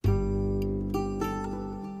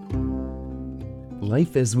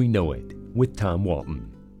Life as We Know It with Tom Walton.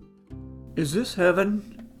 Is this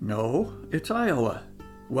heaven? No, it's Iowa.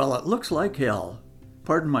 Well, it looks like hell.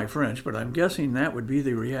 Pardon my French, but I'm guessing that would be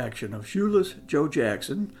the reaction of shoeless Joe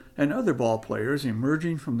Jackson and other ball players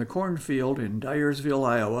emerging from the cornfield in Dyersville,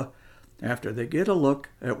 Iowa, after they get a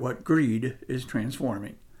look at what greed is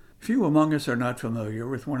transforming. Few among us are not familiar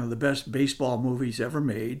with one of the best baseball movies ever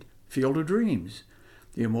made, Field of Dreams,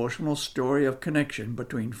 the emotional story of connection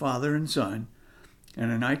between father and son, and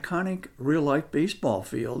an iconic real-life baseball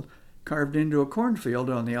field carved into a cornfield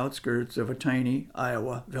on the outskirts of a tiny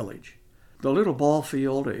Iowa village. The little ball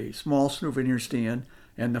field, a small souvenir stand,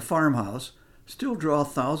 and the farmhouse still draw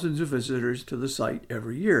thousands of visitors to the site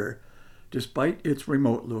every year, despite its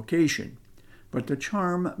remote location. But the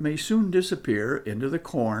charm may soon disappear into the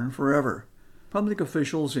corn forever. Public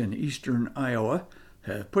officials in eastern Iowa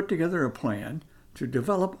have put together a plan to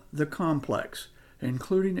develop the complex,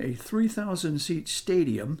 including a 3,000-seat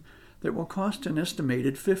stadium that will cost an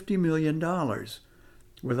estimated $50 million,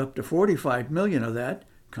 with up to $45 million of that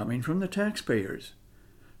coming from the taxpayers.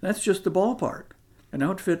 That's just the ballpark. An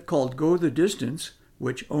outfit called Go the Distance,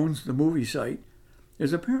 which owns the movie site,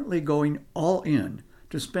 is apparently going all in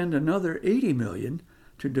to spend another $80 million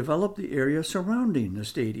to develop the area surrounding the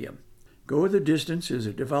stadium. Go the Distance is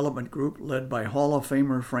a development group led by Hall of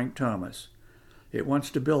Famer Frank Thomas. It wants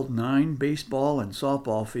to build 9 baseball and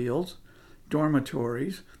softball fields,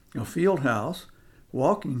 dormitories, a field house,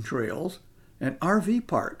 walking trails, an RV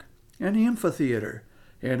park, an amphitheater,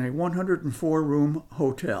 and a 104-room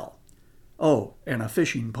hotel. Oh, and a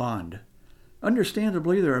fishing pond.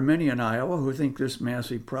 Understandably, there are many in Iowa who think this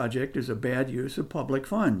massive project is a bad use of public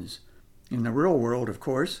funds. In the real world, of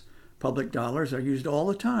course, public dollars are used all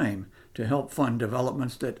the time to help fund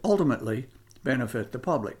developments that ultimately benefit the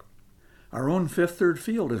public. Our own Fifth Third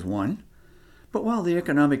Field is one. But while the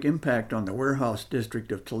economic impact on the warehouse district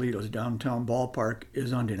of Toledo's downtown ballpark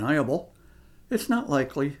is undeniable, it's not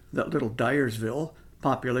likely that little Dyersville,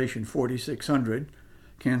 population 4,600,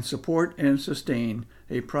 can support and sustain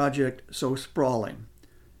a project so sprawling.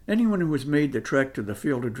 Anyone who has made the trek to the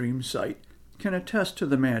Field of Dreams site can attest to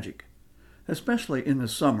the magic, especially in the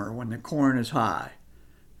summer when the corn is high.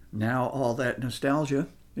 Now all that nostalgia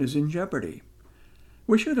is in jeopardy.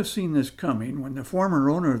 We should have seen this coming when the former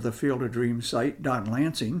owner of the Field of Dreams site, Don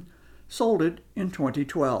Lansing, sold it in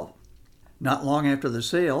 2012. Not long after the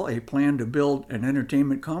sale, a plan to build an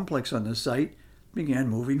entertainment complex on the site began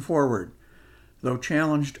moving forward. Though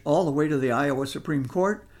challenged all the way to the Iowa Supreme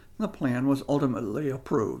Court, the plan was ultimately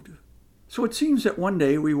approved. So it seems that one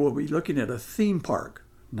day we will be looking at a theme park,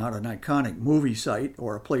 not an iconic movie site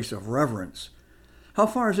or a place of reverence. How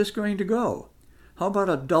far is this going to go? How about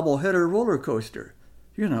a double-header roller coaster?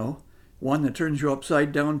 You know, one that turns you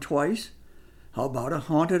upside down twice? How about a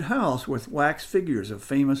haunted house with wax figures of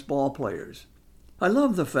famous ball players? I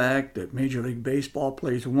love the fact that Major League Baseball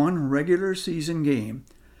plays one regular season game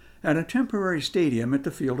at a temporary stadium at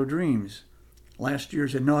the Field of Dreams. Last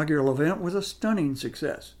year's inaugural event was a stunning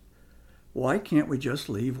success. Why can't we just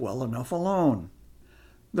leave well enough alone?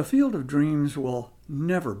 The Field of Dreams will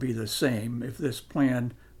never be the same if this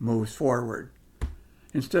plan moves forward.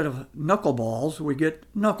 Instead of knuckleballs, we get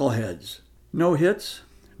knuckleheads. No hits,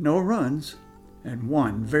 no runs, and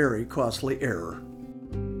one very costly error.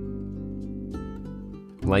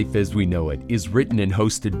 Life as We Know It is written and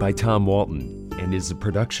hosted by Tom Walton and is a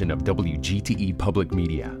production of WGTE Public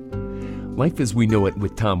Media. Life as We Know It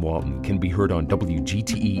with Tom Walton can be heard on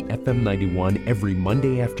WGTE FM 91 every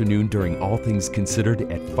Monday afternoon during All Things Considered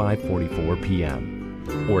at 5:44 p.m.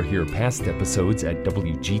 or hear past episodes at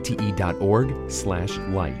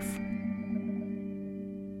wgte.org/life.